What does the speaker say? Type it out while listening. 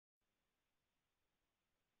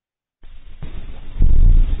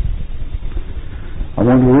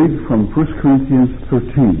want to read from 1 Corinthians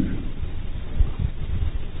 13.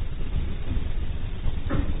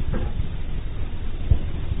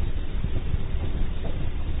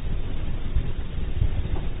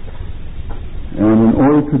 And in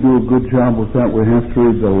order to do a good job with that, we have to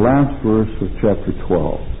read the last verse of chapter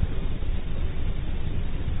 12.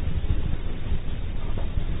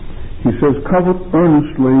 He says, covet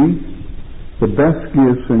earnestly the best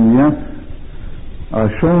gifts, and yet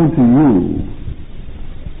are shown to you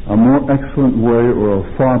a more excellent way, or a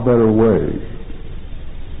far better way.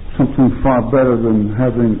 Something far better than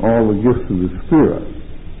having all the gifts of the Spirit.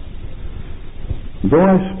 Though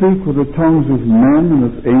I speak with the tongues of men and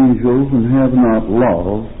of angels and have not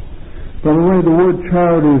love, by the way, the word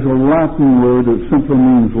charity is a Latin word that simply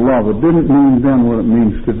means love. It didn't mean then what it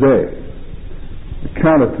means today.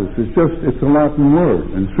 Caritas is it's a Latin word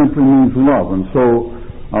and simply means love, and so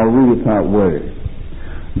I'll read it that way.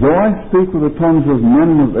 Though I speak with the tongues of men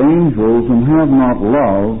and of angels and have not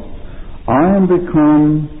love, I am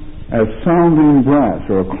become as sounding brass,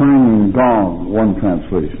 or a clanging gong, one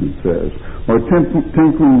translation says, or a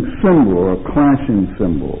tinkling cymbal, or a clashing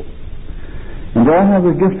cymbal. And I have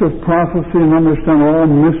the gift of prophecy, and understand all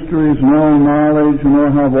mysteries and all knowledge, and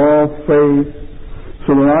I have all faith,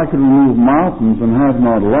 so that I can remove mountains and have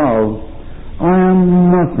not love, I am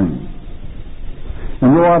nothing.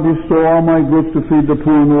 And though I bestow all my goods to feed the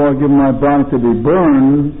poor, and though I give my body to be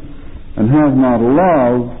burned, and have not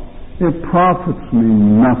love, it profits me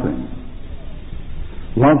nothing.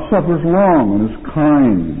 Love suffers long and is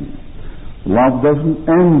kind. Love doesn't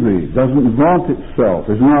envy, doesn't vaunt itself,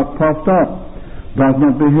 is not puffed up, does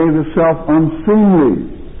not behave itself unseemly,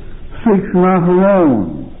 seeks not her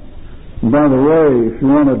own. And by the way, if you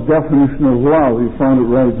want a definition of love, you find it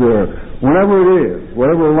right there. Whatever it is,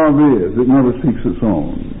 whatever love is, it never seeks its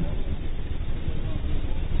own.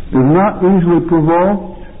 Is not easily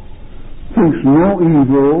provoked, thinks no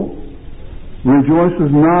evil,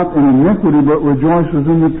 rejoices not in iniquity, but rejoices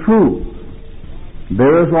in the truth,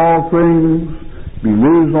 bears all things,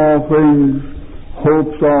 believes all things,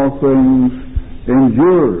 hopes all things,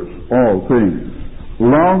 endures all things.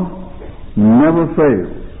 Love never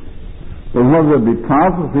fails. But whether it be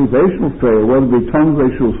prophecy, they shall fail. Whether it be tongues,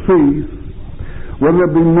 they shall cease. Whether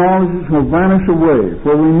it be knowledge, it shall vanish away.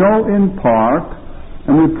 For we know in part,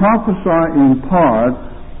 and we prophesy in part,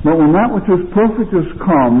 but when that which is perfect is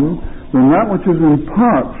come, then that which is in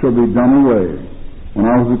part shall be done away. When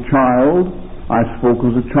I was a child, I spoke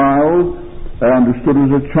as a child, I understood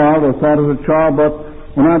as a child, I thought as a child, but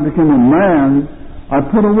when I became a man, I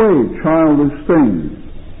put away childish things.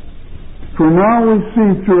 For now we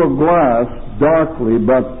see through a glass darkly,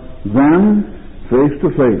 but then face to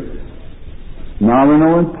face. Now we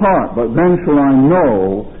know in part, but then shall I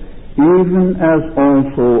know, even as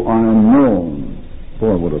also I am known.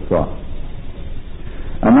 Boy, what a thought.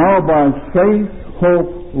 And now by faith,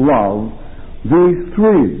 hope, love, these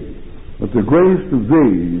three, but the greatest of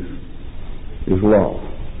these is love.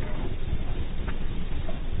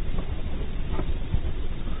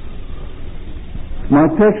 My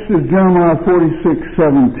text is Jeremiah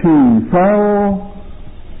 46:17. Pharaoh,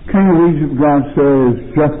 king of Egypt, God says,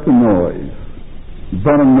 just a noise,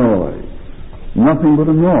 but a noise, nothing but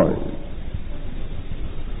a noise.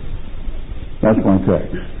 That's my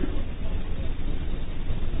text.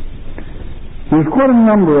 There's quite a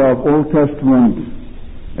number of Old Testament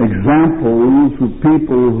examples of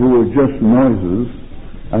people who are just noises,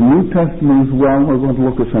 and New Testament as well. We're going to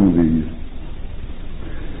look at some of these.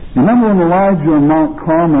 Remember when Elijah on Mount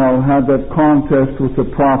Carmel had that contest with the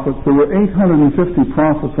prophets? There were 850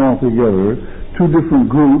 prophets altogether, two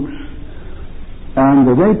different groups, and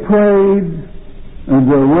they prayed, and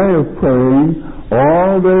their way of praying,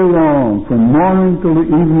 all day long, from morning till the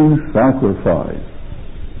evening sacrifice.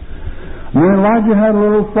 And then Elijah had a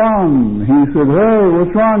little fun. He said, hey,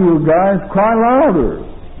 what's wrong, you guys? Cry louder.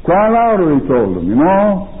 Cry louder, he told them, you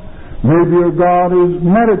know. Maybe your God is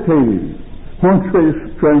meditating. One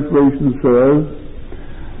translation says,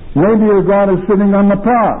 maybe your God is sitting on the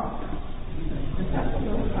pot.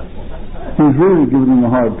 He's really giving him a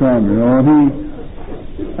hard time, you know.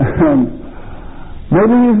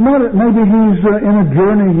 Maybe he's in a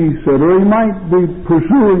journey, he said, or he might be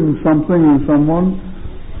pursuing something or someone.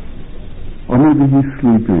 Or maybe he's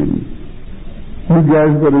sleeping. You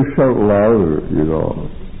guys better shout louder, you know.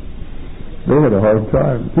 They had a hard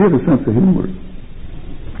time. He had a sense of humor.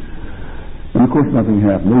 And of course nothing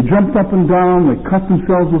happened. They jumped up and down, they cut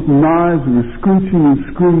themselves with knives, they were screeching and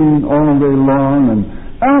screaming all day long, and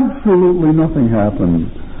absolutely nothing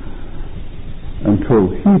happened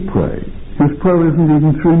until he prayed. His prayer isn't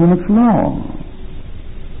even 3 minutes long,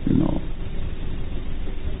 you know.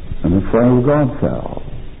 fire of God fell.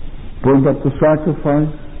 Burned up the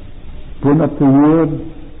sacrifice, burned up the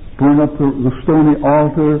wood, burned up the stony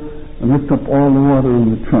altar, and lift up all the water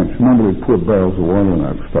in the trench. Remember, they poured barrels of water in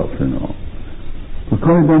that stuff, you know. It was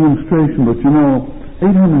quite a demonstration, but you know,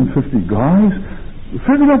 850 guys,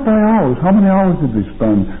 figured up by hours. How many hours did they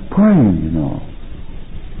spend praying, you know?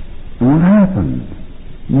 And what happened?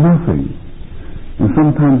 Nothing. And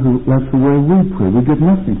sometimes that's the way we pray. We get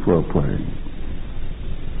nothing for our praying.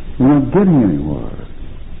 We're not getting anywhere.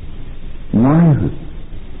 Why is it?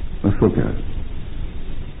 Let's look at it.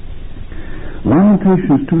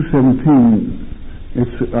 Lamentations 2:17,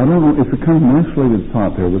 I don't know, it's a kind of an isolated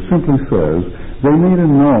thought there, but simply says, they made a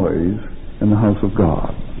noise in the house of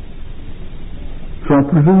God. So I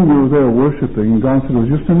presume we were there worshiping, and God said it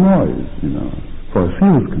was just a noise, you know, as far as he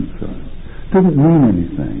was concerned. It didn't mean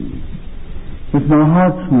anything. If my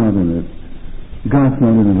heart's not in it, God's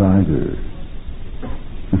not in it either.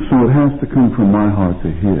 And so it has to come from my heart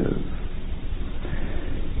to his.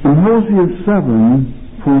 In Hosea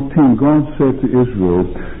 7:14, God said to Israel,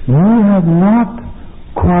 you have not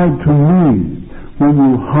cried to me when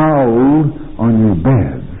you howled on your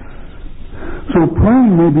beds. So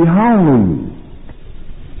praying may be howling,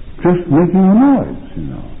 just making a noise, you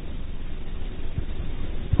know.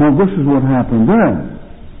 Well, this is what happened then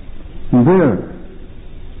and there.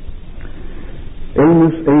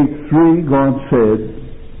 Amos 8:3, God said,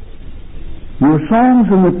 your songs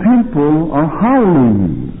in the temple are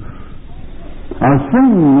howlings. Our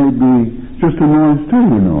singing may be just a noise too,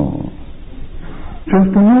 you know.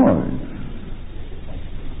 Just a noise.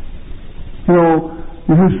 You know,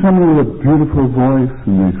 you hear somebody with a beautiful voice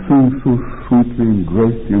and they sing so sweetly and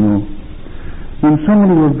great, you know. When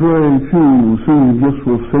somebody with very few singing gifts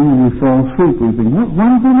will sing and you fall asleep, we think,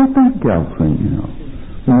 why did they let that gal sing, you know?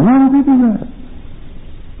 Why did they do that?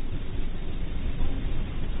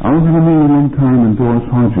 I was in a meeting one time and Doris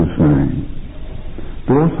Hodges sang.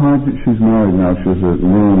 Doris Hodges, she's married now. She's a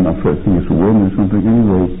woman, I think it's a woman or something.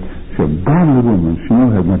 Anyway, she's a godly woman. She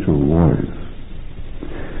never had much of a voice.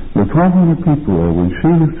 There were 1,200 people there. When she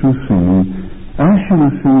was through singing, as she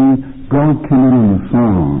was singing, God came in the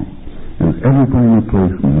song, and everybody in the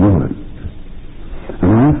place knew it. And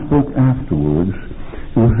when I spoke afterwards,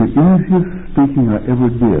 it was the easiest speaking I ever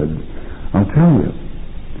did. I'll tell you.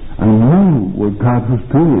 I knew what God was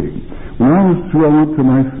doing. When I was through, I went to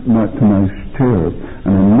my chair,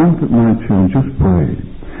 and I knelt at my chair and just prayed.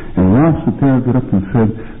 And Ralph the there got up and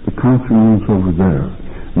said, the concert room's over there.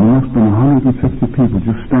 And there must have been 150 people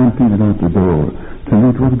just stampeded out the door to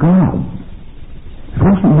meet with God. It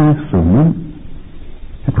wasn't my sermon.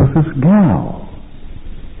 It was this gal.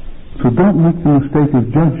 So don't make the mistake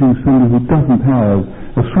of judging somebody who doesn't have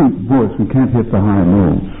a sweet voice and can't hit the high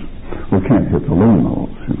notes. Or can't hit the low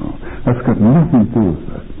notes, you know. That's got nothing to do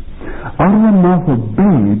with it. Out of the mouth of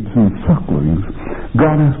babes and sucklings,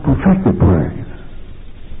 God has perfected praise.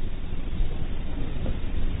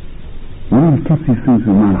 We need to keep these things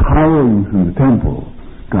in mind. Howlings in the temple,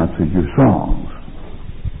 God said, your songs.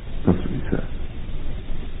 That's what he said.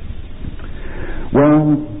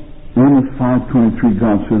 Well, Amos 5:23,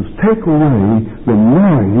 God says, take away the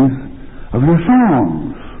noise of your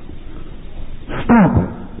songs. Stop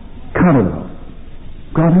it. Cut it out.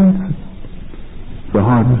 God hates it. The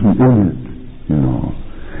heart isn't in it, you know.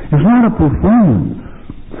 It's not a performance.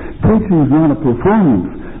 Preaching is not a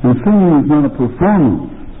performance, and singing is not a performance.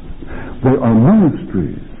 They are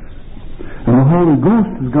ministries. And the Holy Ghost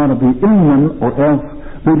has got to be in them, or else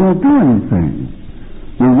they don't do anything.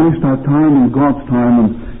 We waste our time and God's time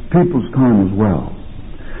and people's time as well.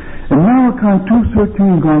 In Malachi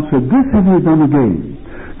 2:13, God said, this have you done again,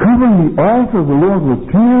 covering the altar of the Lord with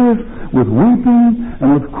tears, with weeping, and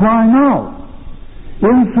with crying out.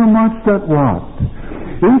 Insomuch that what?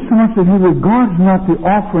 Insomuch that he regards not the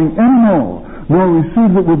offering anymore, nor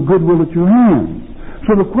receives it with goodwill at your hand.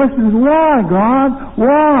 So the question is, why, God?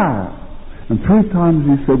 Why? And 3 times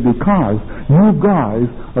he said, because you guys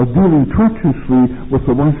are dealing treacherously with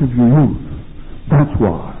the wife of your youth. That's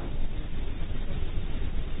why.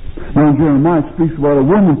 Now Jeremiah speaks about a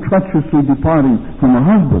woman treacherously departing from her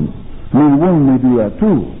husband. I mean, a woman may do that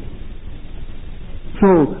too. So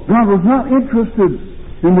God was not interested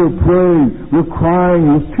in their praying, their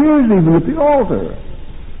crying, with tears even at the altar,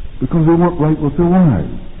 because they weren't right with their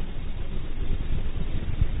wives.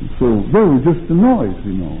 So they were just a noise,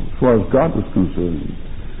 you know, as far as God was concerned.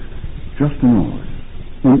 Just a noise.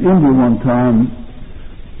 In India one time,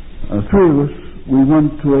 3 of us, we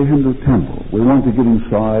went to a Hindu temple. We wanted to get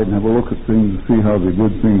inside and have a look at things and see how they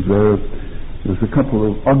did things there. There's a couple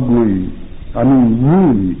of ugly, I mean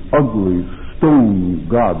really ugly stone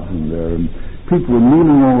gods in there, and people were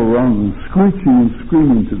kneeling all around and screeching and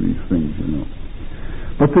screaming to these things,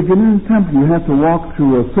 But to get in the temple, you had to walk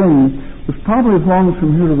through a thing. It was probably as long as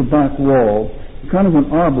from here to the back wall, kind of an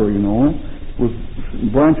arbor, with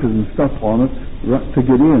branches and stuff on it to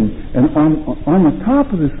get in. And on the top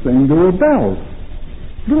of this thing, there were bells.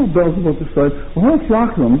 Little bells about the size, a whole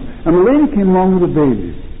flock of them, and a lady came along with a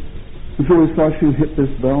baby. And so we thought she'd hit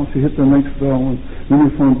this bell, she hit the next bell, and then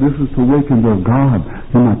we found this is to waken their God.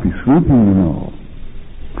 They might be sleeping,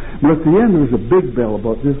 But at the end there was a big bell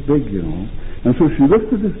about this big, And so she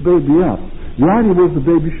lifted this baby up. The idea was the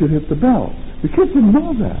baby should hit the bell. The kid didn't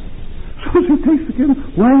know that. So she takes the kid and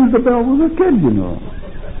rings the bell with the kid,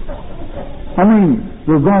 I mean,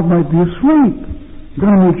 their God might be asleep. You've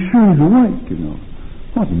got to make sure he's awake,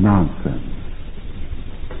 What nonsense.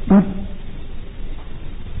 But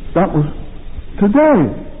that was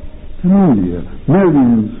today in India.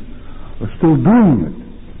 Millions are still doing it.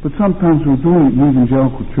 But sometimes we're doing it in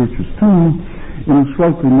evangelical churches too, in a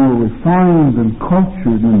slightly more refined and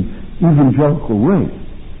cultured and evangelical way.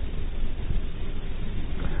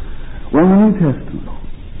 Well, in the New Testament,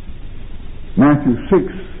 Matthew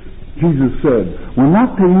 6, Jesus said, we're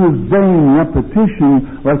not to use vain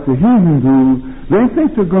repetition like the heathen do. They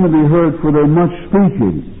think they're going to be heard for their much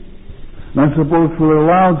speaking. And I suppose for their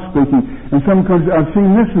loud speaking. In some countries, I've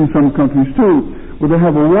seen this in some countries too, where they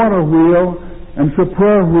have a water wheel and it's a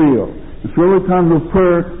prayer wheel. And so every time the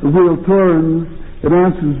wheel turns, it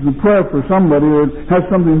answers the prayer for somebody, or it has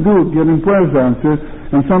something to do with getting prayers answered.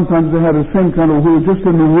 And sometimes they have the same kind of wheel just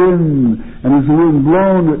in the wind, and as the wind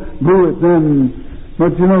blew it then.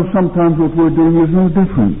 But sometimes what we're doing is no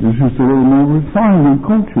different. It's just a little more refined and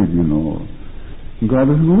cultured, And God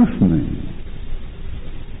is listening.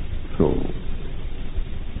 So,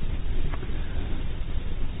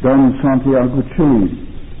 down in Santiago, Chile,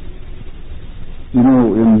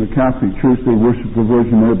 in the Catholic Church they worship the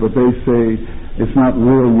Virgin Mary, but they say it's not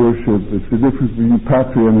real worship. It's the difference between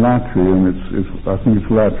patria and latria, and I think it's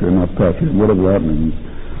latria, not patria, whatever that means.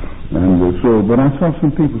 And but I saw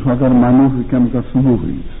some people, so I got in my movie camera, got some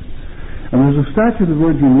movies. And there's a statue of the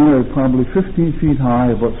Virgin Mary, probably 15 feet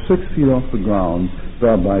high, about 6 feet off the ground,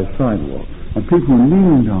 there by a sidewalk. And people were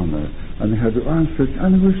kneeling down there, and they had their arms stretched,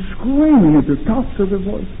 and they were screaming at the tops of their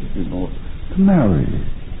voices, to Mary.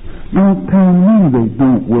 Don't tell me they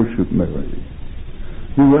don't worship Mary.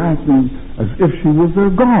 They were acting as if she was their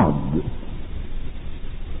God.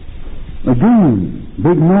 Again,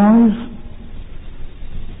 big noise,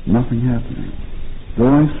 nothing happening. Though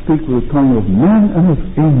I speak with the tongue of men and of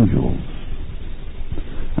angels,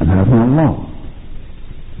 and have no love,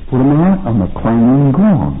 what am I? I'm a clanging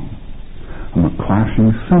gong. I'm a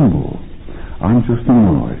clashing cymbal. I'm just a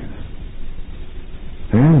noise.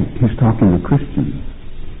 Hey, he's talking to Christians.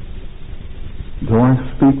 Though I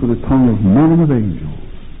speak with the tongue of men and of angels,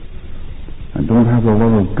 and don't have the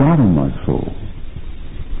love of God in my soul,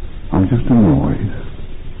 I'm just a noise.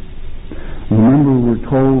 Remember, we're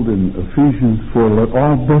told in Ephesians 4, let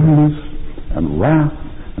all bitterness and wrath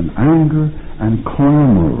and anger and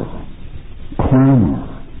clamor.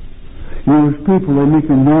 There's people, they make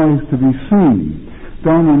a noise to be seen.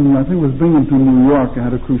 Down in, I think it was Binghamton, New York, I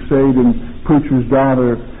had a crusade, and preacher's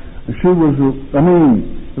daughter, she was,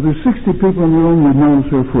 if there's 60 people in the room, you'd notice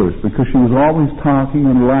her first, because she was always talking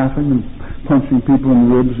and laughing and punching people in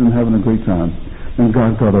the ribs and having a great time. And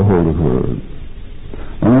God got a hold of her.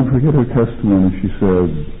 I'll never forget her testimony. She said,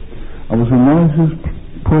 I was the nicest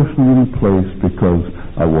person in the place because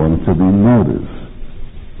I wanted to be noticed.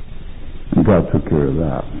 And God took care of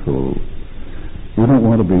that. So we don't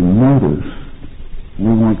want to be noticed.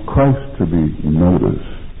 We want Christ to be noticed.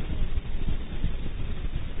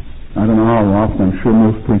 I don't know how often, I'm sure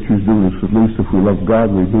most preachers do this, at least if we love God,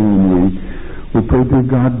 we do, and we pray, dear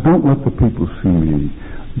God, don't let the people see me.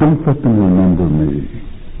 Don't let them remember me.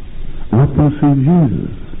 Let them see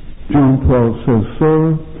Jesus. John 12 says,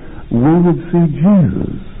 sir, we would see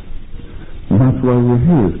Jesus. And that's why we're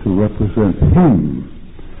here, is to represent Him,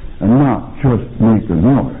 and not just make a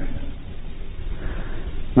noise.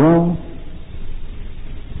 Well,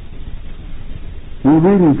 we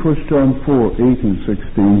read in 1 John 4, 8 and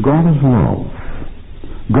 16, God is love.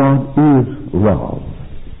 God is love.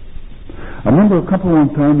 I remember a couple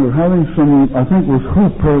one time, they were having some, I think it was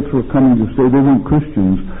her parents were coming to stay, they weren't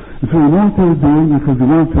Christians. And so you know what they were doing? Because they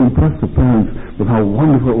wanted to impress the parents with how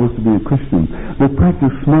wonderful it was to be a Christian. They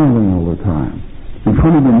practiced smiling all the time. In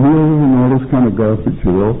front of the mirror and all this kind of garbage,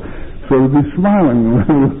 So they'd be smiling when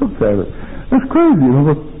they looked at it. It's crazy,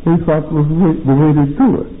 but they thought it was the way to do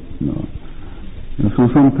it, And so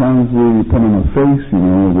sometimes we put on a face,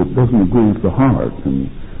 that doesn't agree with the heart. And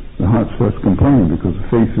the heart starts complaining because the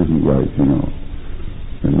face isn't right, you know.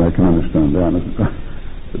 And I can understand that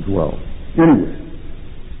as well. Anyway,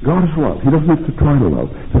 God is love. He doesn't have to try to love.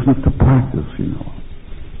 He doesn't have to practice, you know.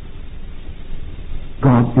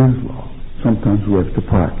 God is love. Sometimes we have to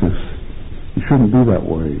practice. It shouldn't be that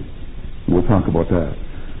way. We'll talk about that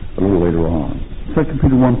a little later on. 2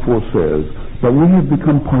 Peter 1:4 says that we have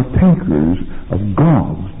become partakers of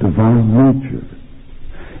God's divine nature.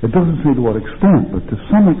 It doesn't say to what extent, but to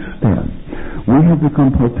some extent, we have become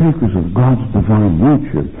partakers of God's divine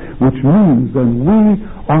nature, which means that we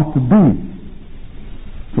ought to be,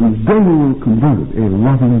 from the day we were converted, a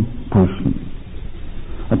loving person.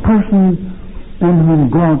 A person in whom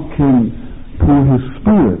God can, through His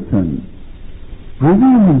Spirit, and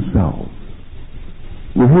reveal Himself.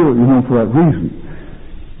 We're here, you know, for that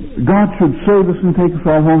reason. God should save us and take us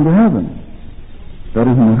all home to heaven. That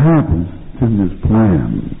isn't what happens. It's in His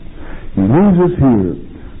plan. He leaves us here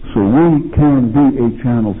so we can be a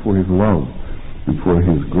channel for His love and for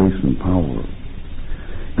His grace and power.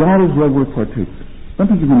 God is love, we're partakers. Let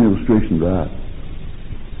me give you an illustration of that.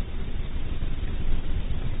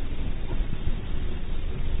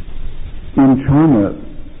 In China,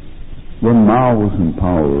 when Mao was in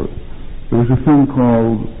power, there was a thing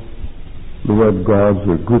called the Red Guards,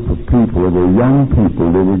 a group of people. They were young people.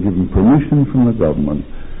 They were given permission from the government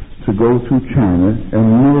to go through China and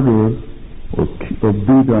murder or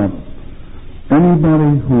beat up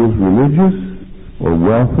anybody who was religious or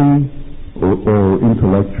wealthy or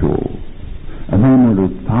intellectual. And they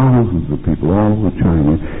murdered thousands of people all over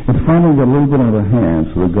China. It finally got a little bit out of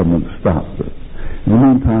hand, so the government stopped it. In the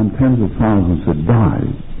meantime, tens of thousands had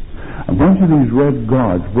died. A bunch of these Red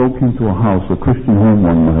Guards broke into a house, a Christian home,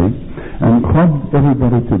 one night, and clubbed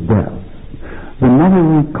everybody to death. The mother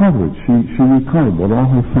recovered. She recovered, but all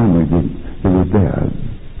her family they were dead.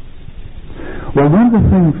 Well, one of the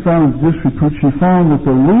things found this report, she found that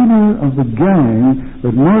the leader of the gang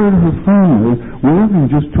that murdered her family was living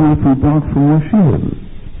just 2 or 3 blocks from where she lived.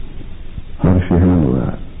 How did she handle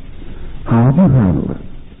that? How did you handle it?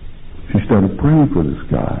 She started praying for this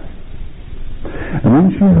guy. And then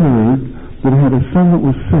she heard that he had a son that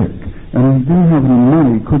was sick, and he didn't have any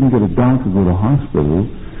money, couldn't get a doctor to go to hospital.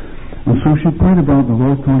 And so she prayed about it, the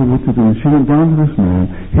Lord told her what to do, and she went down to this man.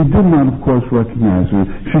 He did not, of course, recognize her.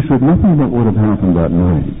 She said nothing about what had happened that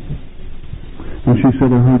night. And she said,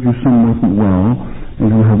 I heard your son wasn't well, and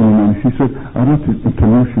you have no money. She said, I'd like to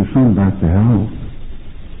nurse your son back to health.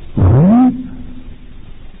 Really?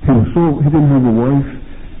 He didn't have a wife,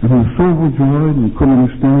 and he was so overjoyed, and he couldn't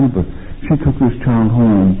understand it, but she took this child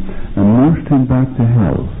home and nursed him back to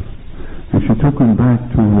health. And she took him back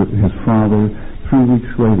to his father 3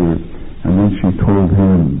 weeks later, and then she told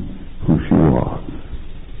him who she was.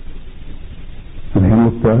 And he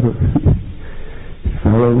looked at her. He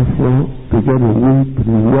fell on the floor, began to weep, and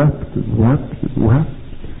he wept and wept and wept.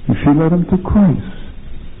 And she led him to Christ.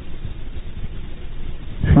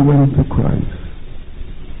 She led him to Christ.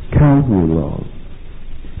 Calvary love.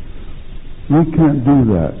 We can't do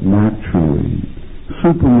that naturally.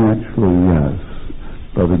 Supernaturally, yes,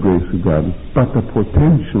 by the grace of God. But the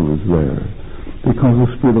potential is there because the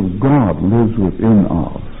Spirit of God lives within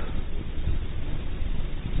us.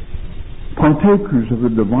 Partakers of the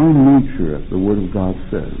divine nature, the Word of God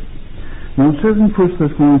says. Now it says in 1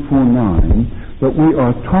 Thessalonians 4:9 that we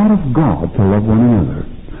are taught of God to love one another.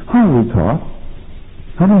 How are we taught?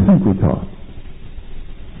 How do you think we're taught?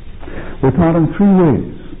 We're taught in 3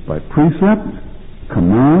 ways. By precept,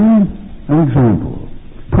 command, and example.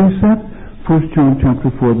 Precept, 1 John chapter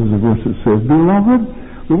 4, there's a verse that says, Beloved,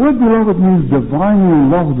 the word beloved means divinely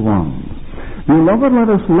loved ones. Beloved, let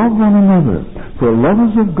us love one another, for love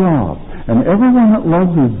is of God, and everyone that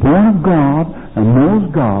loves is born of God and knows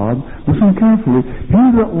God. Listen carefully, he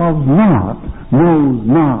that loves not knows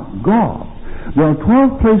not God. There are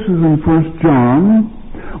 12 places in 1 John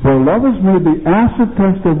where love is made the acid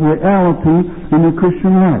test of reality in the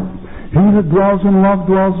Christian life. He that dwells in love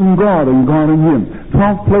dwells in God, and God in him.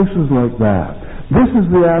 12 places like that. This is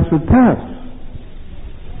the acid test.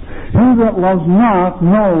 He that loves not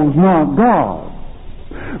knows not God.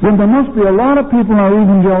 Then there must be a lot of people in our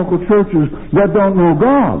evangelical churches that don't know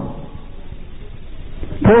God.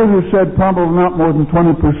 Taylor said probably not more than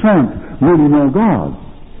 20% really know God.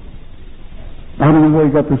 I don't know where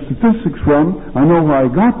he got the statistics from. I know where I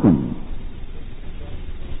got them.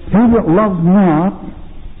 He that loves not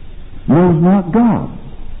knows not God.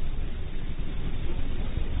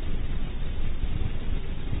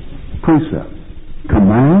 Precept.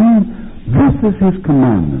 Command. This is his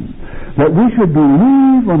commandment, that we should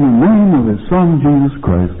believe on the name of His Son, Jesus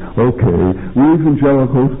Christ. Okay, we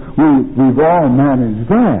evangelicals, we've all managed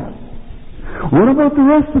that. What about the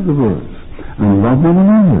rest of the verse? And love one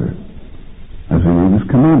another as He gave His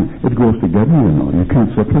commandment. It goes together, you know. You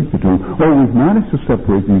can't separate the two. Oh, we've managed to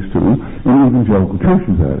separate these two in evangelical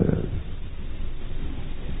churches, that is.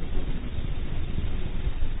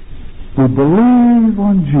 We believe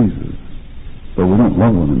on Jesus, but we don't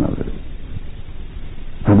love one another.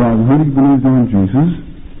 Have I really believed on Jesus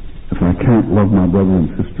if I can't love my brother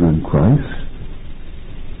and sister in Christ?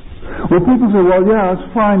 Well, people say, well, yeah, it's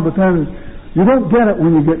fine, but then you don't get it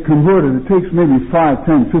when you get converted. It takes maybe 5,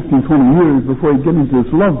 10, 15, 20 years before you get into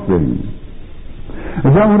this love thing.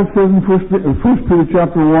 Is that what it says in 1 Peter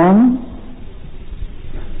chapter 1?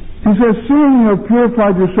 He says, seeing you have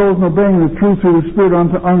purified your souls and obeying the truth through the Spirit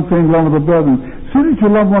unto unfeigned love of the brethren, see that you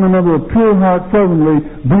love one another with pure heart fervently,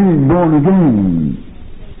 being born again.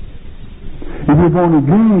 If you're born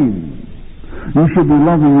again, you should be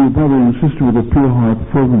loving your brother and sister with a pure heart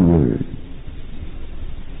fervently.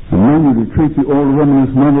 And then you to treat the older women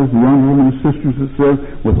as mothers, the younger women as sisters, it says,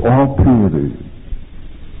 with all purity.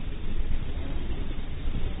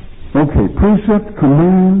 Okay, precept,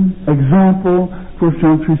 command, example, 1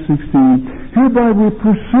 John 3:16. Hereby we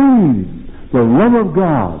perceive the love of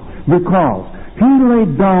God, because He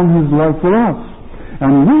laid down His life for us,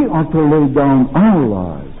 and we ought to lay down our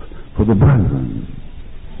lives for the brethren.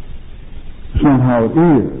 It's not how it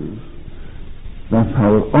is. That's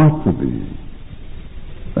how it ought to be.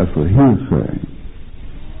 That's what He is saying.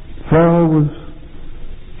 Pharaoh was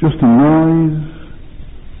just a noise.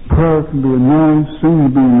 Prayer can be a noise.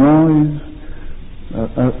 Singing can be a noise.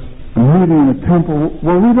 A meeting in a temple.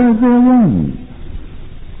 Well, read Isaiah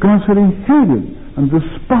 1. God said He hated and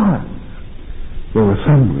despised their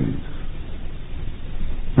assemblies.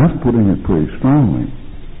 That's putting it pretty strongly.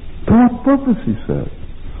 For what purpose, He said?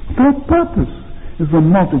 For what purpose is the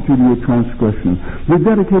multitude of your transgressions? They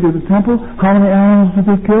dedicated the temple. How many animals did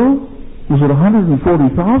they kill? Was it 140,000?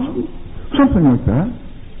 Something like that.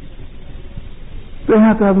 They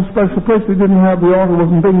had to have a special place. They didn't have the altar.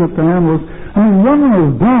 Wasn't big enough to handle it. I mean, one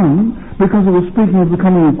was done because it was speaking of the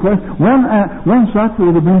coming of Christ. One sacrifice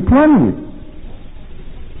would have been plenty.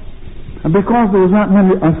 And because there was not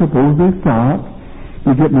many, I suppose they thought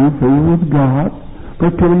we get more favor with God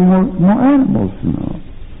by killing more animals, you know.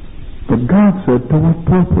 But God said, to what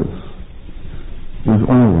purpose is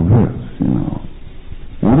all of this, you know?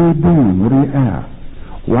 What are you doing? What are you at?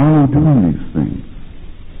 Why are you doing these things?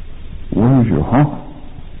 Where is your heart?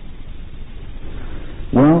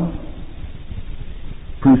 Well,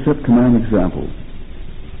 precept, command, example.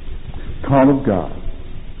 Call of God.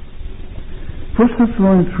 1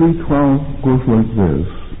 Thessalonians 3:12 goes like this.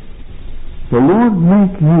 The Lord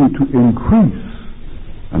make you to increase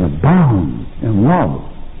and abound in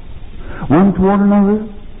love, one toward another,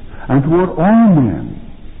 and toward all men,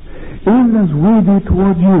 even as we do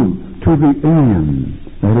toward you, to the end.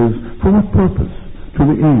 That is, for what purpose? To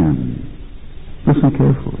the end. Listen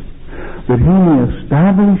carefully. That He may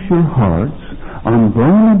establish your hearts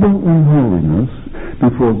unblameable in holiness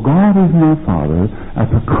before God as my Father at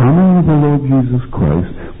the coming of the Lord Jesus Christ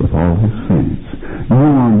with all His saints. You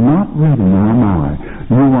are not ready, nor am I.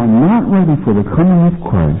 You are not ready for the coming of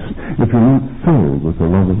Christ if you're not filled with the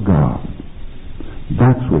love of God.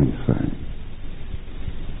 That's what He's saying.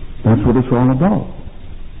 That's what it's all about.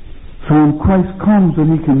 So when Christ comes and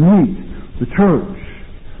He can meet the church,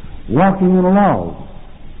 walking in love,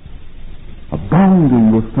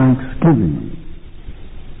 abounding with thanksgiving.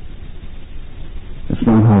 It's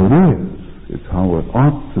not how it is. It's how it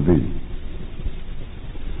ought to be.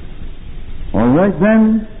 All right,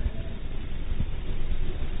 then,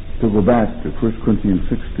 to go back to 1 Corinthians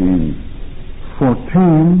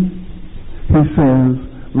 16:14, he says,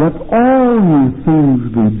 let all your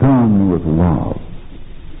things be done with love.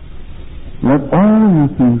 Let all your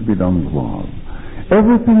things be done with love.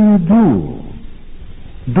 Everything you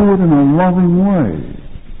do it in a loving way.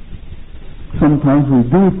 Sometimes we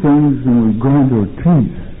do things and we grind our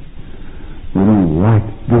teeth. We don't like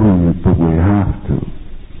doing it, but we have to.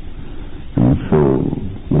 And so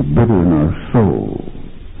we're bitter in our soul.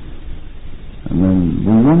 And then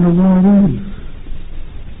we wonder why it is.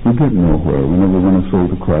 We get nowhere. We never win a soul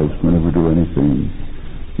to Christ. We never do anything.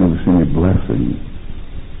 Never see any blessing.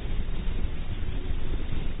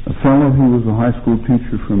 A fellow, he was a high school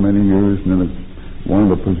teacher for many years, and then wound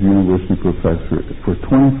up as a university professor. For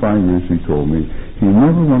 25 years, he told me, he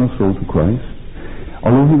never won a soul to Christ.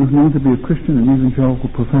 Although he was known to be a Christian and evangelical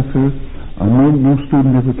professor, no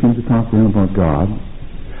student ever came to talk to him about God.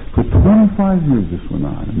 For 25 years this went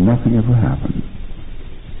on, and nothing ever happened.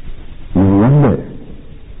 one day,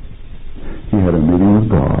 he had a meeting with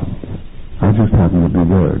God. I just happened to be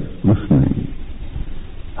there listening.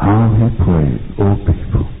 How he prayed, oh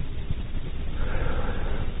people.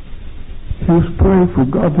 He was praying for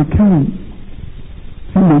God to kill him.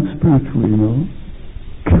 He meant spiritually, you know.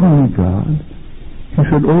 Kill me, God. He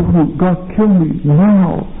said, oh, God, kill me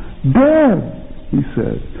now. Dead, he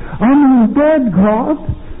said. I'm dead, God.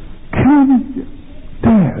 Kill me.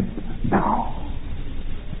 Dead now.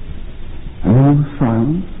 And then there was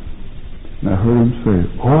silence. And I heard him say,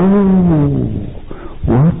 oh,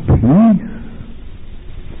 what peace.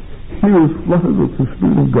 He was flooded with the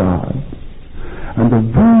Spirit of God. And the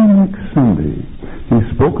very next Sunday, he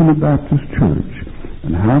spoke in a Baptist church.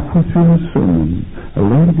 And halfway through his sermon, a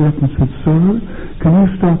lady got up and said, sir, can you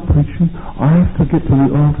stop preaching? I have to get to the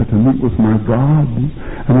altar to meet with my God.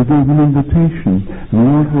 And he gave an invitation. And the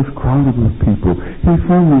altar was crowded with people. He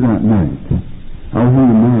phoned me that night. I was in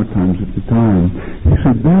the Maritimes at the time. He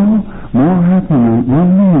said, Bill, more happening than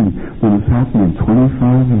me than it's happened in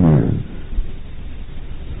 25 years.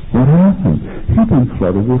 What happened? He'd been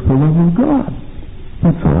flooded with the love of God.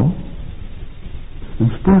 That's all. And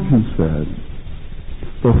Spurgeon said,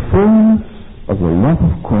 the fullness of the love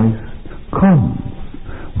of Christ comes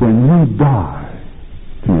when you die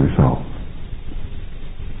to yourself.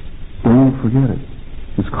 Don't forget it.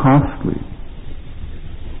 It's costly.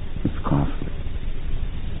 It's costly.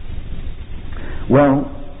 Well,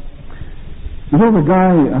 you know the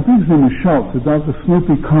guy, I think his name is Schultz, that does the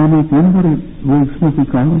Snoopy comic. Anybody read Snoopy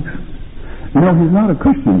comics? You know, he's not a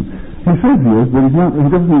Christian. He says he is, but he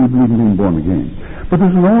doesn't really believe in being born again. But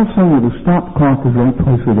there's an old saying that the stop clock is right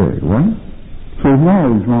twice a day, right? So he's not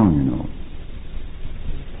always wrong, you know.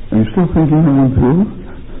 And you still thinking that one through?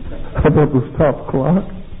 About the stop clock?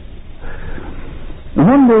 And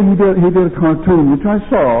one day he did a cartoon, which I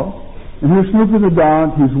saw, and here's Snoopy the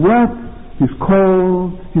dog. He's wet, he's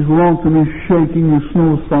cold, he's lonesome, he's shaking, the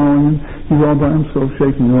snow is falling, he's all by himself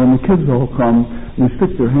shaking, and the kids all come, and they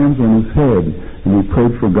stick their hands on his head, and he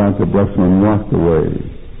prayed for God to bless him and walked away.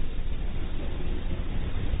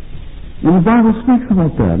 And the Bible speaks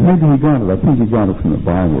about that. Maybe he got it. I think he got it from the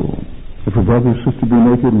Bible. If a brother or sister be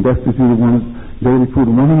naked and destitute of one's daily food,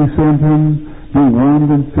 and what do you send him? Be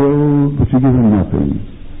warmed and filled, but you give him nothing.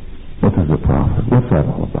 What is a prophet? What's that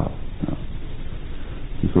all about? No.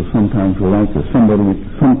 And so sometimes we're like this.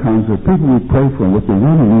 Sometimes the people we pray for, what they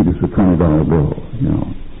really need is a $20 bill, you know,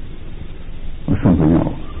 or something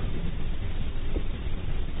else.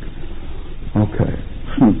 Okay,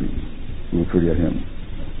 Snoopy. We'll forget him.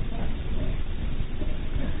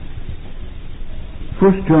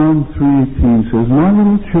 1 John 3:18 says, my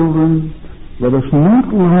little children, let us not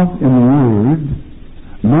love in word,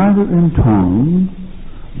 neither in tongue,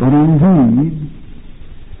 but in deed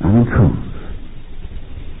and in truth.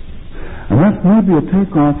 And that's maybe a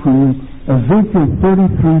takeoff from Ezekiel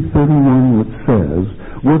 33:31, which says,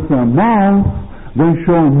 with their mouth they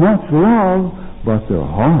show much love, but their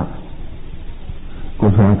heart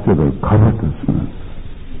goes after their covetousness.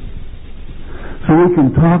 So we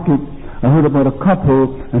can talk it. I heard about a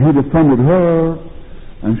couple, and he defended her,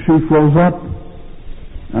 and she froze up,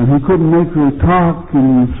 and he couldn't make her talk,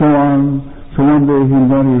 and so on. So one day he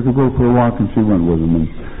invited her to go for a walk, and she went with him,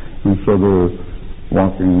 and so they were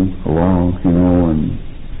walking along, you know, and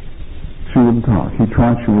she wouldn't talk. He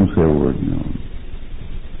tried, she wouldn't say a word, you know.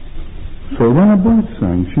 So then a bird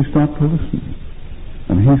sang. She stopped to listen,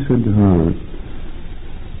 and he said to her,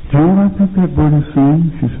 do you know what I think that bird is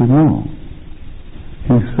saying? She said, no.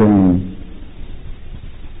 He's saying,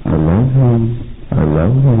 I love you, I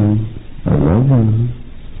love you, I love you.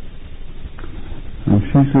 And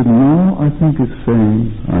she said, no, I think it's saying,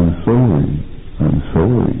 I'm sorry, I'm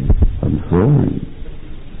sorry, I'm sorry.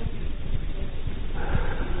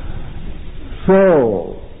 So,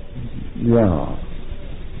 yeah,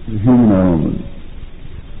 the human element,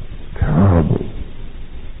 terrible.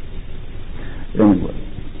 Anyway.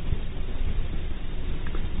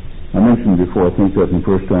 I mentioned before, I think that in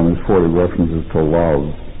 1 John there's 40 references to love.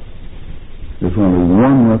 There's only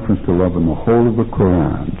one reference to love in the whole of the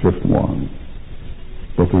Quran, just one.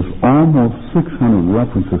 But there's almost 600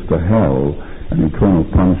 references to hell and eternal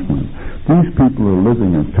punishment. These people are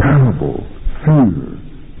living in terrible fear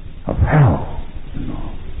of hell, you know.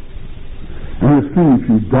 And this thing, if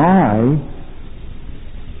you die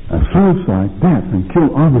a suicide, death, and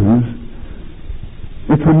kill others,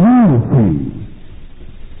 it's a normal thing.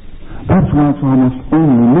 That's why it's almost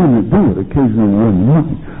only men that do it. Occasionally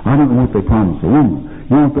women. I don't know what they promise a woman.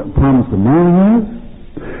 You know what they promise a man is?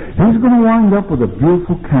 He's going to wind up with a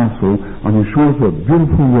beautiful castle on the shores of a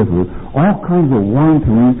beautiful river, all kinds of wine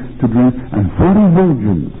to drink, and 40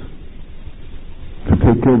 virgins. to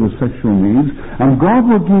take care of the sexual needs, and God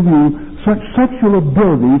will give you such sexual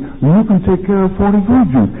ability you can take care of 40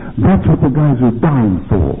 virgins. That's what the guys are dying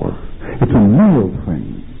for. It's a male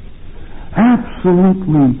thing.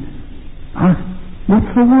 Absolutely.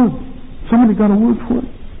 What's the word? Somebody got a word for it?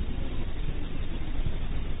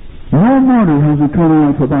 No martyr has eternal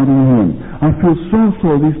life without in him. I feel so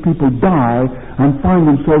sorry these people die and find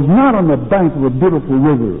themselves not on the bank of a beautiful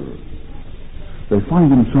river. They find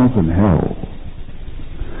themselves in hell.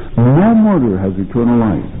 No martyr has eternal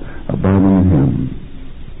life abiding in him.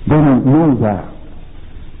 They don't know that.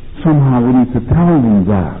 Somehow we need to tell them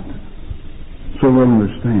that so they'll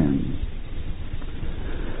understand.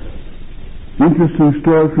 Interesting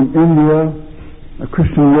story from India. A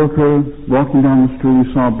Christian worker walking down the street,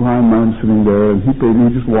 he saw a blind man sitting there, and he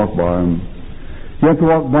just walked by him. He had to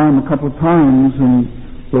walk by him a couple of times, and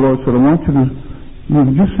the Lord said, I want you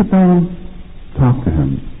to just sit down and talk to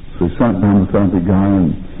him. So he sat down beside the guy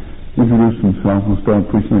and introduced himself and started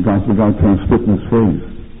preaching the gospel. The guy turned and spit in his face.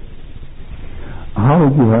 How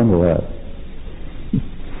would you handle that?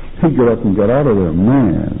 He'd get up and get out of there.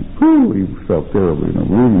 Man, he felt terribly,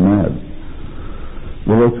 really mad.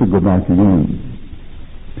 The Lord said, go back again.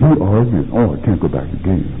 He argued, I can't go back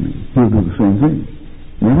again. He'll do the same thing.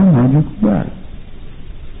 Never mind, you go back.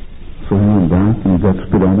 So he went back and he got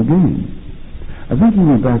spit on again. I think he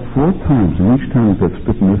went back 4 times, and each time he got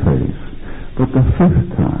spit in the face. But the 5th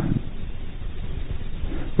time,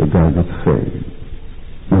 the guy got saved.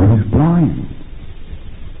 Now he's blind.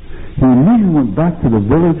 He immediately went back to the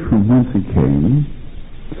village from whence he came.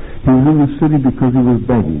 He was in the city because he was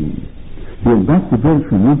begging. He went back to the village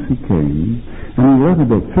from whence he came, and he led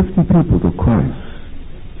about 50 people to Christ.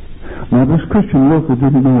 Now this Christian worker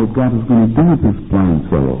didn't know what God was going to do with this blind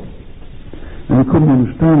fellow. And he couldn't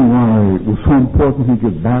understand why it was so important he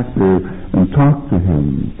get back there and talk to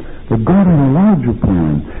him. But God had a larger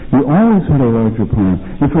plan. He always had a larger plan.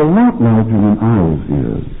 It's a lot larger than ours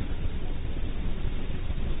is.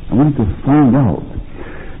 I want to find out.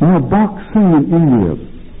 Bach Singh in India,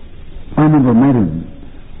 I never met him,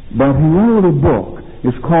 but he wrote a book.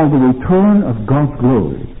 It's called The Return of God's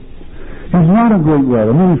Glory. He's not a great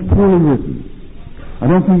writer. It's poorly written. I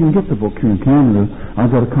don't think you can get the book here in Canada. I've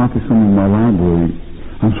got a copy somewhere in my library.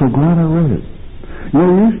 I'm so glad I read it. We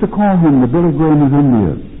used to call him the Billy Graham of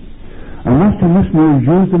India. And Western missionaries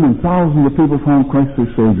used him, and thousands of people found Christ their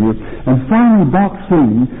Savior. And finally, Bach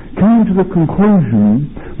Singh came to the conclusion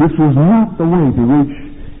this was not the way to reach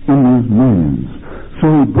India's millions. So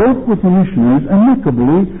he broke with the missionaries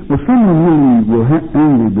amicably. Well, some of them really were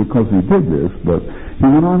angry because he did this, but he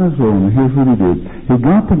went on his own, and here's what he did. He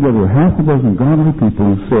got together 6 godly people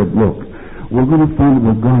and said, look, we're going to find out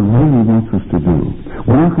what God really wants us to do.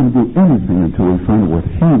 We're not going to do anything until we find out what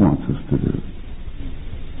he wants us to do.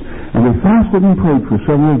 And they fasted and prayed for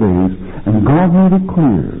several days, and God made it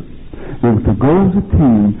clear they were to go as a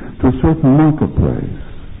team to a certain marketplace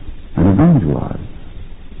and evangelize.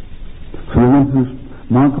 So they went to this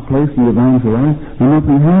marketplace and evangelized, and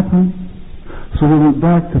nothing happened. So they went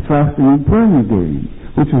back to fasting and praying again,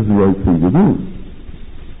 which is the right thing to do.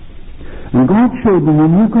 And God showed them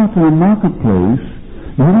when you got to the marketplace,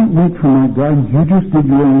 you didn't wait for my guidance, you just did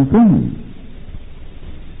your own thing.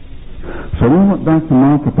 So they went back to the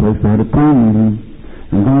marketplace, they had a prayer meeting,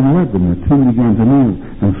 and God led them. The team began to move,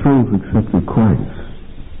 and souls accepted Christ.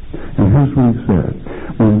 And here's what he said.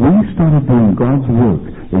 When we started doing God's work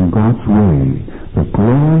in God's way, the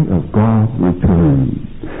glory of God returned.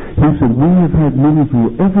 He said, we have had many who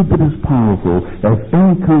were every bit as powerful as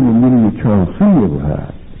any kind of meeting that Charles C. ever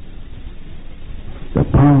had. The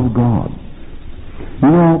power of God. He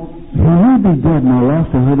may be dead now. Last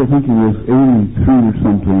I heard, I think he was 83 or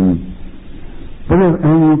something. But at an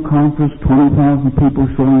annual conference, 20,000 people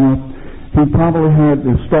showing up. He probably had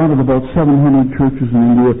started about 700 churches in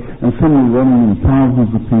India, and suddenly running in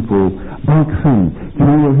thousands of people. Bach Singh, do you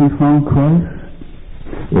know where he found Christ?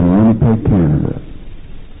 In Winnipeg, Canada.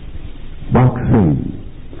 Bach Singh.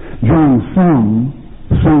 John Sung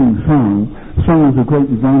was a great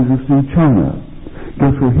evangelist in China.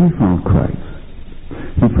 Guess where he found Christ?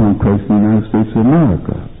 He found Christ in the United States of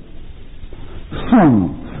America.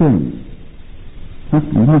 Sing.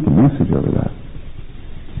 You make a message out of that.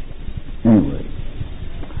 Anyway.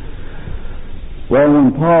 Well,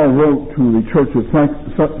 when Paul wrote to the church of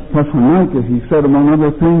Thessalonica, he said, among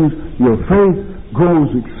other things, your faith grows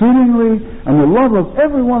exceedingly, and the love of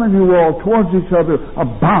every one of you all towards each other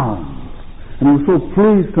abounds. And he was so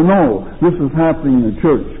pleased to know this was happening in the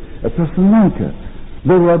church at Thessalonica.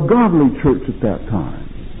 They were a godly church at that time.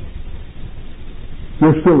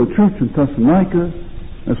 There's still a church in Thessalonica.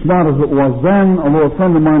 It's not as it was then, although a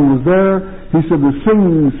friend of mine was there. He said the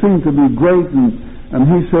singing seemed to be great, and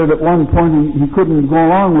he said at one point he couldn't go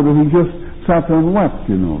along with it. He just sat there and wept,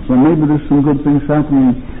 you know. So maybe there's some good things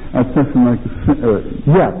happening at something like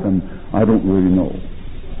yet, and I don't really know.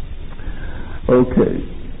 Okay.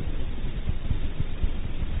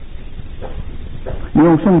 You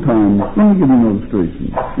know, sometimes, let me give you an illustration.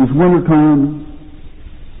 It's wintertime,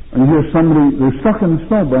 and you hear somebody, they're stuck in a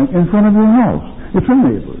snowbank in front of your house. It's a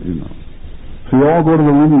neighbor, you know. So you all go to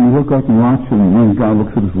the window and you look up and watch, and then the guy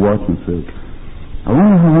looks at his watch and says, I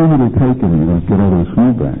wonder how long it'll take him to get out of the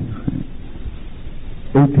snowbank.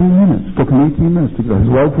 18 minutes. Took him 18 minutes to get out.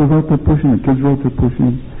 His wife was out there pushing, the kids were out there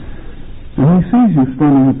pushing. And he sees you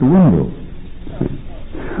standing at the window. See?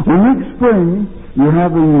 Well, next spring, you're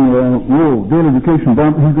having daily vacation.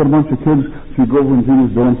 He's got a bunch of kids, so you go over and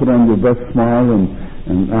Junior's door and put on your best smile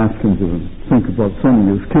and ask him to think about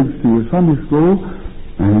sending his kids to your Sunday school.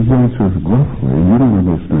 And he answers gruffly, and you don't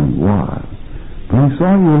understand why. But he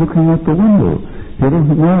saw you looking out the window. He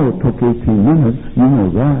doesn't know it took 18 minutes. You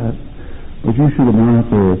know that. But you should have been out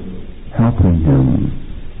there helping him,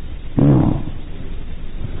 you know.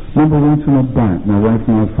 Remember once in a bank, my wife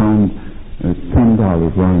and I found $10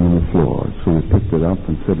 lying on the floor. So we picked it up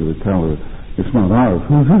and said to the teller, it's not ours.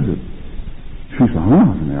 Whose is it? She said, I'm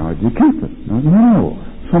not in there. You keep it. No,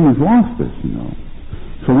 somebody's lost this, you know.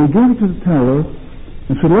 So we gave it to the teller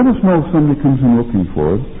and said, let us know if somebody comes in looking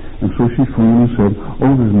for it. And so she phoned and said,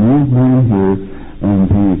 oh, there's an old man here, and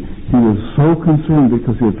he was so concerned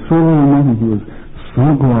because he had so little money, he was so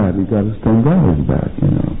glad he got his $10 back,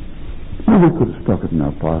 you know. Well, we could have stuck it in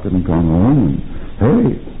our pocket and gone home and,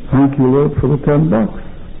 hey, thank you, Lord, for the $10.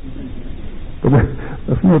 But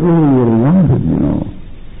that's not really what he wanted, you know.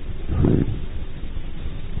 See?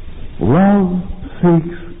 Love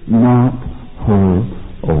seeks not her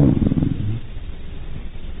own.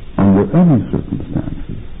 Under any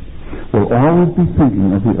circumstances, will always be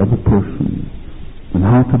thinking of the other person and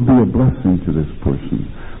how to be a blessing to this person.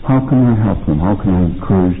 How can I help them? How can I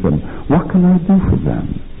encourage them? What can I do for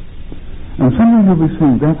them? And somebody will be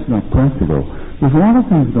saying, that's not practical. There's a lot of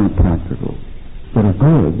things not practical that are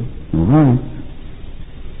good and right.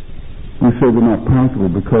 We say they're not practical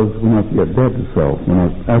because we're not yet dead to self. We're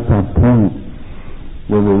not at that point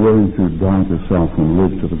where we're willing to die to self and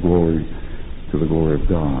live to the glory of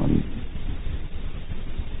God.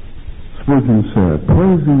 Spurgeon said,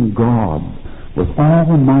 praising God with all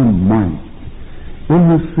my might in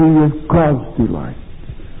the sea of God's delight.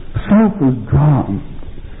 Self is drowned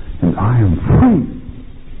and I am free.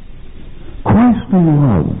 Christ in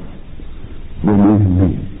love remain in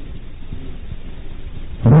me.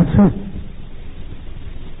 And that's it.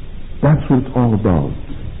 That's what it's all about.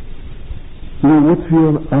 You know,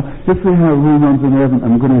 if they have reruns in heaven,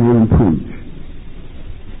 I'm going to hear him preach.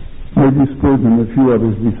 Maybe Spurgeon and a few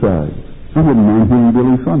others besides. I wouldn't mind hearing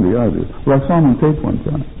Billy Sunday either. Well, I saw him on tape one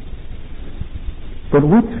time. But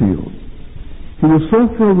Whitfield, he was so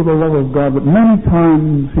filled with the love of God that many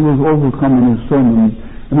times he was overcome in his sermon,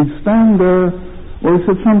 and he'd stand there, or he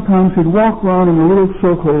said sometimes he'd walk around in a little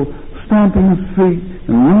circle, stamping his feet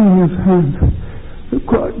and wringing his hands.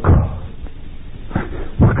 God,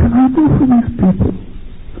 what can I do for these people?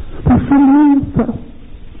 They're so lost.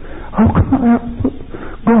 How can I ask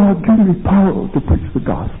God give me power to preach the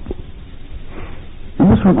gospel? And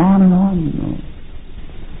this went on, you know.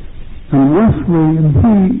 And Wesley and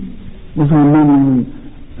he was Arminian,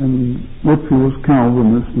 and Whitfield was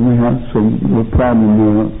Calvinist, and we had some problem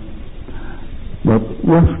there. But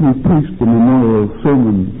Wesley preached the memorial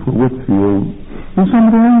sermon for Whitfield, and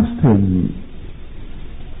somebody asked him,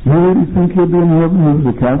 you really think he'll be in heaven? He was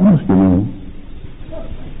a Calvinist, you know.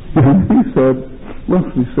 And he said,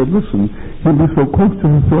 Wesley said, listen, he'll be so close to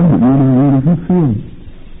the throne that you don't really can see him.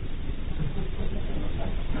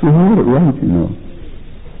 So he had it right, you know.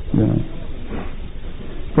 Yeah.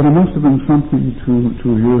 But it must have been something to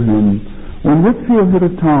hear him. When Whitfield hit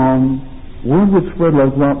a town, word would spread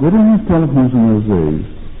like that. We didn't have telephones in those days.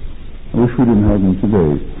 I wish we didn't have them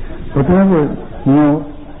today. But there were, you know,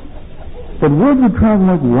 but word would travel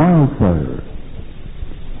like wildfire.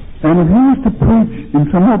 And if he was to preach in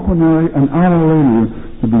some open area, an hour later,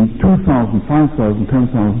 there'd be 2,000, 5,000,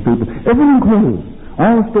 10,000 people. Everything closed.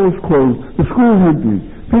 All the stores closed. The school empty.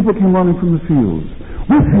 People came running from the fields.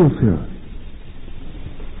 Whitfield's here.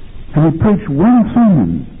 And he preached one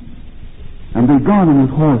sermon. And they'd gone on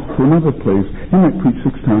his horse to another place. He might preach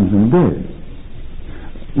 6 times in a day.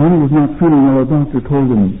 When he was not feeling well, a doctor told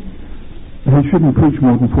him that he shouldn't preach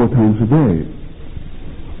more than 4 times a day.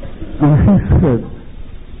 And he said,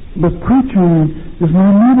 but preaching is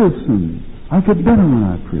my medicine. I get better when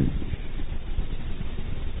I preach.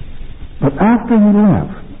 But after he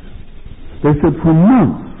left, they said for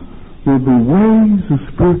months there would be waves of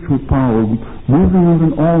spiritual power moving out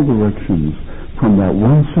in all directions from that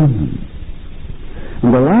one sermon. In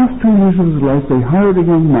the last 2 years of his life, they hired a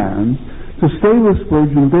young man to stay with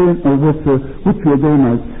Spurgeon Whitfield day and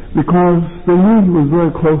night because they knew he was very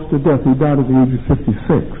close to death. He died at the age of 56.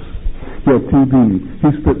 He had TB. He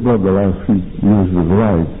spit blood the last few years of his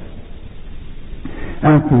life.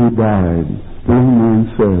 After he died, the young man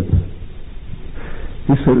said,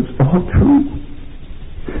 it's all true.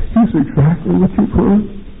 He's exactly what you've heard.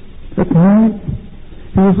 At night,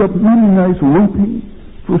 he was up many nights weeping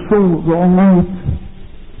for souls all night.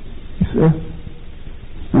 He said,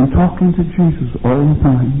 I'm talking to Jesus all the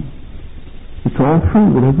time. It's all true,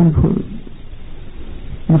 whatever you've heard.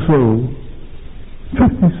 And so,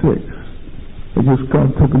 56, I guess God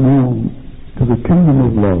took him home to the kingdom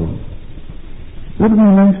of love. Would it be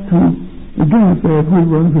nice to, again, if they had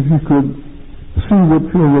reruns, if you could see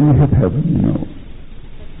Whitfield when you hit heaven, you know.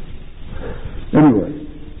 Anyway,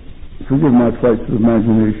 forgive my flight to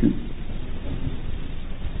imagination.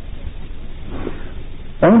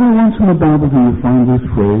 Only once in the Bible do you find this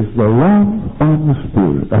phrase, the love of the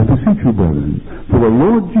Spirit. I beseech you, brethren, for the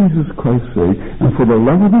Lord Jesus Christ's sake, and for the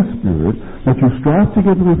love of the Spirit, that you strive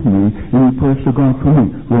together with me in your prayers to God for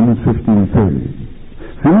me. Romans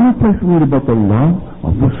 15:30. The only place we read about the love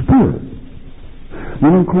of the Spirit.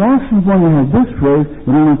 Then in Colossians 1 you have this phrase, it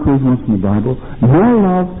only occurs once in the Bible, your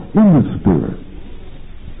love in the Spirit.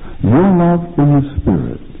 Your love in the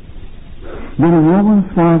Spirit. Then in Romans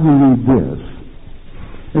 5 we read this.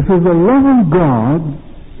 It says, the love of God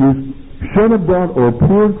is shed abroad or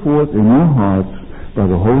poured forth in your hearts by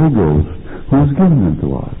the Holy Ghost who is given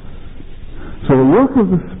unto us. So the work of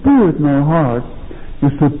the Spirit in our heart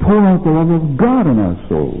is to pour out the love of God in our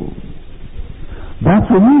souls. That's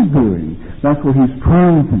what He's doing. That's what He's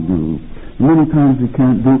trying to do. Many times He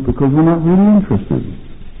can't do it because we're not really interested.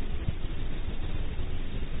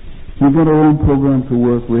 We've got our own program to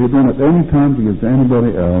work. We don't have any time to give to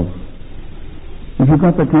anybody else. If you've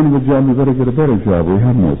got that kind of a job, you've got to get a better job. We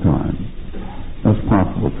have more time. That's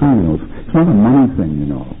possible too, you know. It's not a money thing, you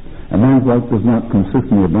know. A man's life does not consist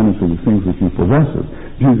in the abundance of the things which he possesses.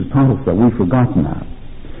 Jesus taught us that. We've forgotten that.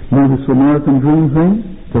 You know, the Samaritan dream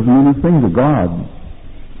thing doesn't mean a thing to God.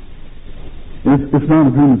 It's not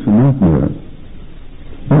a dream, it's a nightmare.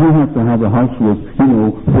 You don't have to have a house with,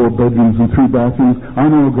 4 bedrooms and 3 bathrooms. I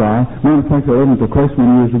know a guy, matter of fact, I went to Christ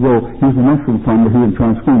many years ago. He was a mushroom farmer here in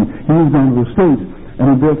Transform. He moved down to the States and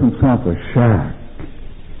he built himself a shack.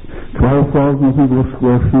 12,000, I think,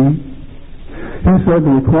 square feet. He said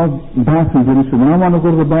there were 12 bathrooms, and he said, when I want to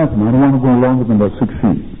go to the bathroom, I don't want to go longer than about 6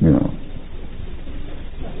 feet, you know.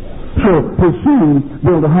 So his son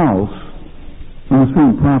built a house on the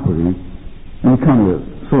same property, and he kind of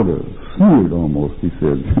sort of sneered almost, he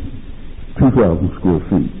said, 2,000 square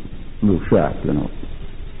feet, little shack, you know.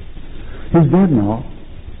 He's dead now.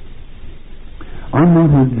 I'm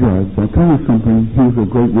not his judge, but I'll tell you something, he was a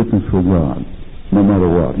great witness for God, no matter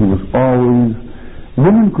what. He was always,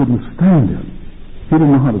 women couldn't stand him. He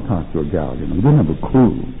didn't know how to talk to a gal, you know. He didn't have a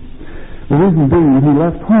clue. The reason being, when he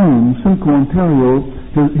left home, Simcoe, Ontario,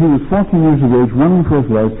 he was 14 years of age, running for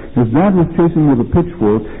his life. His dad was chasing him with a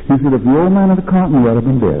pitchfork. He said, if the old man had caught me, I'd have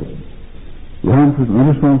been dead. Ran for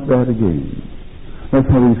never saw his dad again. That's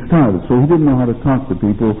how he started. So he didn't know how to talk to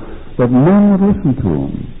people, but men would listen to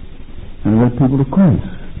him and led people to Christ.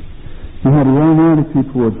 He had a wrong attitude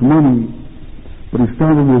towards money, but he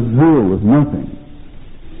started with zero, with nothing.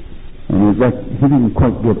 And he didn't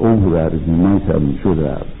quite get over that as he might have and should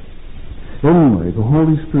have. Anyway, the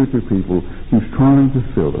Holy Spirit of people, He's trying to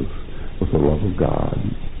fill us with the love of God.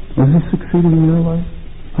 Is He succeeding in your life?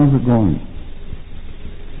 How's it going?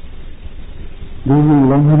 Do you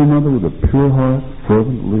love one another with a pure heart,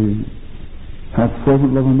 fervently? Have fervent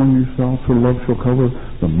love among yourselves, for love shall cover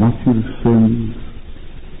the multitude of sins.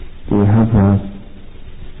 Do we have that?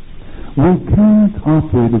 We can't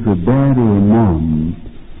operate as a dad or a mom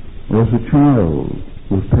or as a child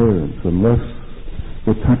with parents unless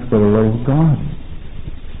we're touched by the love of God.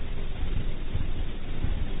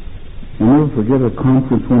 I'll never forget a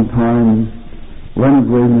conference one time. Leonard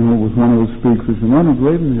Ravenhill was one of the speakers, and Leonard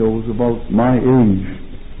Ravenhill was about my age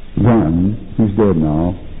then. He's dead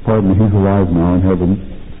now. Pardon me, he's alive now in heaven.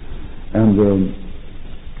 And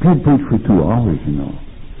he'd preach for 2 hours, you know.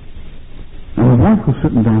 And my wife was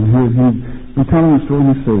sitting down here, and he'd be telling a story,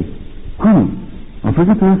 and he'd say, honey, I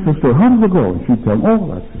forget the rest of the story. How did it go? And she'd tell him, oh,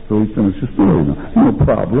 that's the story. He'd finish the story. No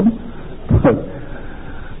problem.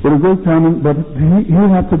 But a great time, but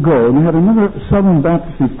he'd have to go. And we had another Southern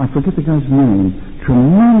Baptist, I forget the guy's name,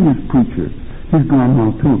 tremendous preacher. He's gone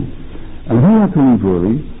now too. And he had to leave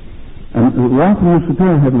early, and Ralph and Mr.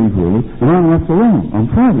 Terry had to leave early, and I'm left alone on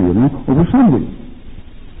Friday, over Sunday.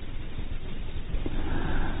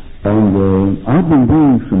 And I've been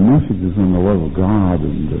doing some messages on the love of God,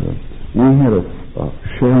 and we had a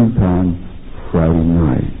sharing time Friday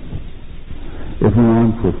night. It went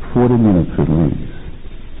on for 40 minutes at least.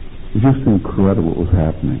 It was just incredible what was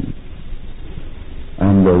happening.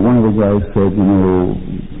 And one of the guys said,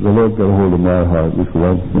 the Lord got a hold of my heart, this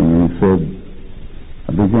love thing, and he said,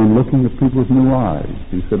 I began looking at people with new eyes.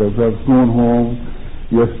 He said, as I was going home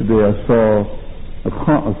yesterday, I saw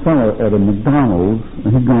a fellow at a McDonald's, and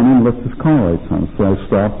he'd gone in and left his car lights on. So I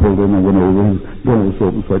stopped, pulled in, I went over, his door was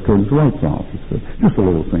open, so I turned his lights off. He said, just a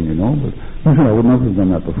little thing, but he said, I would never have done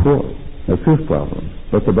that before. That's his problem.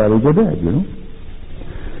 But the batteries are dead,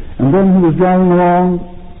 And then he was driving along,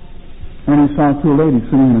 and he saw two ladies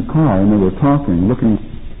sitting in a car, and they were talking, looking.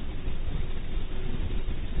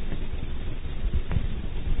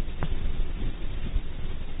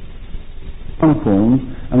 Phones,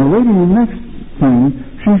 and the lady in the next thing,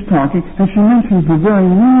 she's talking, and she mentions the very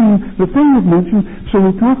name that they had mentioned. So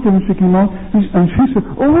we talked to her, and she came out, and she said,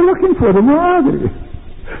 "Oh, we're looking for them. Where are they?"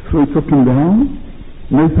 So we took him down,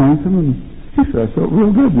 and they thanked him, and he said, "I felt real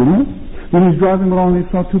good, When he's driving along, he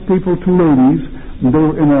saw two people, two ladies, and they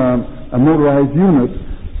were in a motorized unit,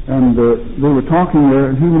 and they were talking there,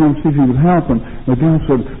 and he went over to see if he could help them. The girl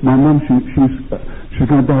said, "My mom, she's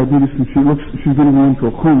got diabetes, and she's going to go into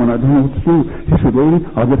a coma, and I don't know what to do." He said, "Lady,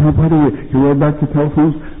 I'll get help right away." He rolled back to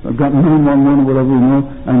telephones, got 911 or whatever,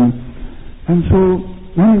 and so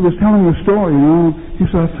when he was telling the story, he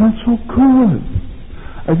said, "I felt so good.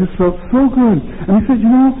 I just felt so good." And he said,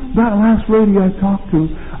 that last lady I talked to,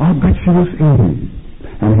 I'll bet she was 80.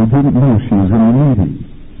 And he didn't know she was in the meeting.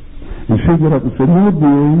 And she got up and said, "No,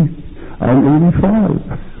 dearie, I'm 85.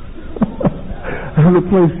 And the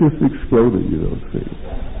place just exploded, see.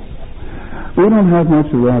 We don't have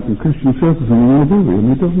much of that in Christian circles anymore, do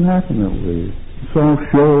we? It doesn't happen that way. It's all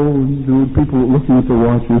show, and people looking at the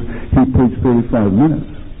watches. He preached 35 minutes.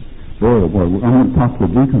 Boy, I'm going to talk to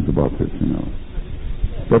the deacons about this,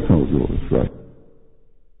 That's how it goes, right?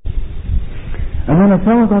 And then a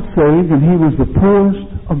fellow got saved, and he was the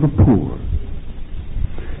poorest of the poor.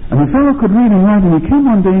 And the fellow could read and write, and he came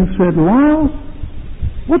one day and said, "Lyle,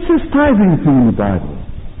 what's this tithing thing in the Bible?"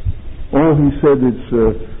 Oh, he said,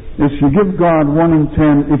 it's you give God 1 in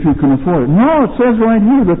 10 if you can afford it. No, it says right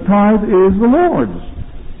here, the tithe is the Lord's.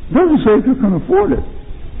 It doesn't say if you can afford it.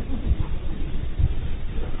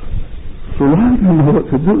 So I didn't know what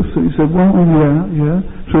to do. So he said, "Well, yeah.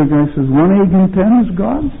 So the guy says, 1 in 10 is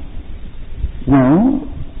God's? Well,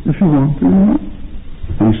 if you want to,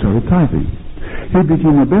 And he started tithing. He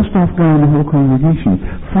became the best off guy in the whole congregation.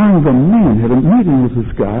 5 of the men had a meeting with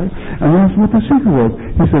this guy and asked him what the secret was.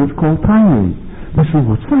 He said, "It's called tithing." They said,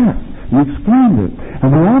 "What's that?" He explained it. And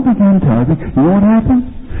they all began tithing. You know what happened?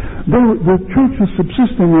 The church was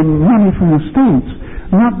subsisting on money from the states.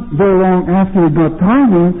 Not very long after they got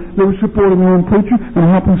tithing, they were supporting their own preacher and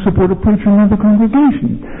helping support a preacher in another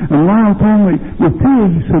congregation. And Lyle told me with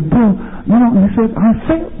tears, he said, "Bill, he said, I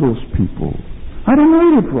failed those people. I didn't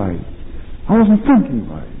read it right. I wasn't thinking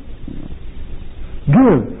right.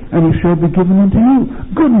 Give, and it shall be given unto you.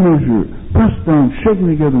 Good measure, pressed down, shaken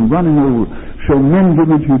together, and running over, shall men give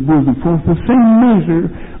into your bosom. For the same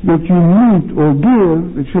measure that you meet or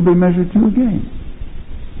give, it shall be measured to you again."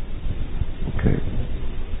 Okay.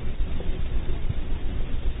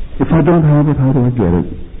 If I don't have it, how do I get it?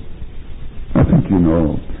 I think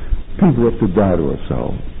people have to die to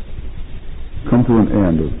ourselves. Come to an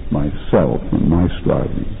end of myself and my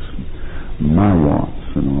strivings, my wants,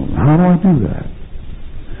 and all that. How do I do that?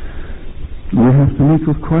 We have to meet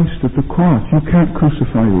with Christ at the cross. You can't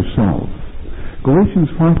crucify yourself. Galatians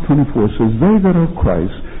 5:24 says, "They that are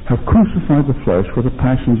Christ have crucified the flesh for the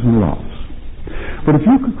passions and lusts." But if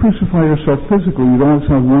you could crucify yourself physically, you'd always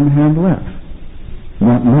have one hand left.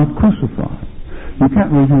 Not crucified. You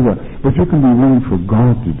can't really do that. But you can be willing for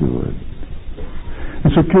God to do it.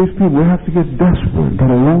 It's a case people, we have to get desperate, get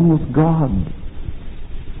alone with God,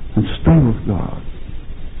 and stay with God.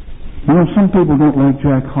 Some people don't like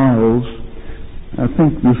Jack Hyles. I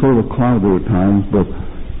think there's sort of a cloud there at times, but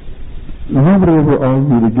nobody ever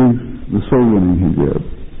argued against the soul winning he did.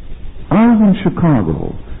 I was in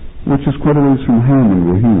Chicago, which is quite a ways from Hammond,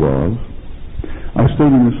 where he was. I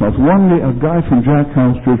stayed in the South. One day, a guy from Jack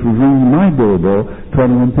Hyles Church was ringing my doorbell, trying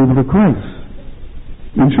to win people to Christ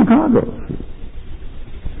in Chicago.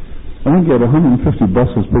 I think he had 150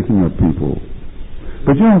 buses picking up people.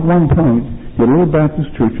 But at one point, he had a little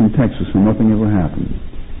Baptist church in Texas, and nothing ever happened.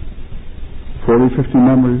 40, 50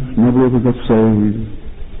 members, nobody ever got saved.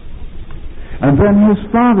 And then his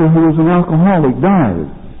father, who was an alcoholic, died.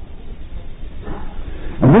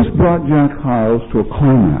 And this brought Jack Hyles to a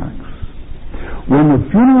climax. When the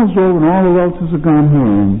funeral was over and all the relatives had gone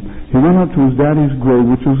home, he went up to his daddy's grave,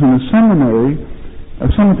 which was in a cemetery,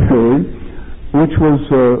 which was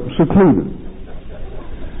secluded.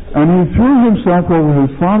 And he threw himself over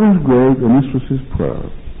his father's grave, and this was his prayer.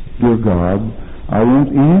 Dear God, I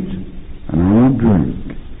won't eat and I won't drink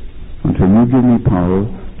until you give me power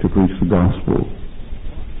to preach the gospel.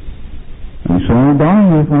 And he said, I'll die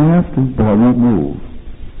here if I have to, but I won't move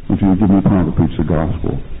until you give me power to preach the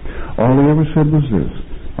gospel. All he ever said was this: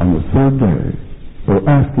 on the third day, or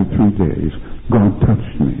after 3 days, God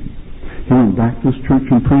touched me. He went back to his church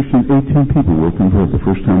and preached, and 18 people were converted the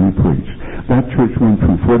first time he preached. That church went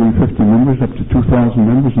from 40 and 50 members up to 2,000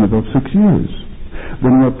 members in about 6 years.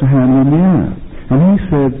 Then went up to Hannah, Indiana. And he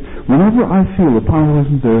said, whenever I feel the power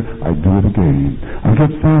isn't there, I do it again. I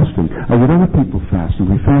get fasting. I get other people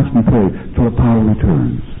fasting. We fast and pray till the power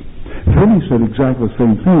returns. Then he said exactly the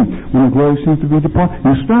same thing. When the glory seems to be departed,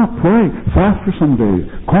 you stop, pray, fast for some days,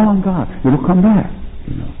 call on God. It'll come back,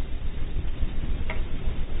 you know.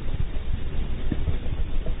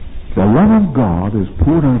 The love of God is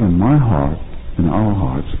poured out in my heart, in our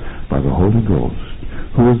hearts, by the Holy Ghost,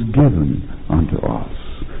 who is given unto us.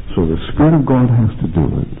 So the Spirit of God has to do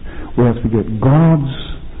it. We have to get God's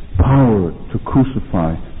power to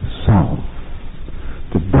crucify self,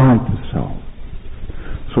 to die to self,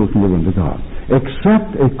 so we can live unto God.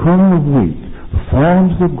 Except a kernel of wheat fall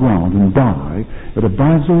into the ground and die, it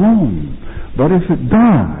abides alone. But if it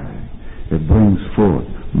die, it brings forth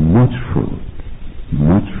much fruit,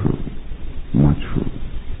 much fruit, much fruit.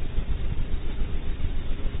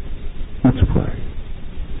 Let's pray.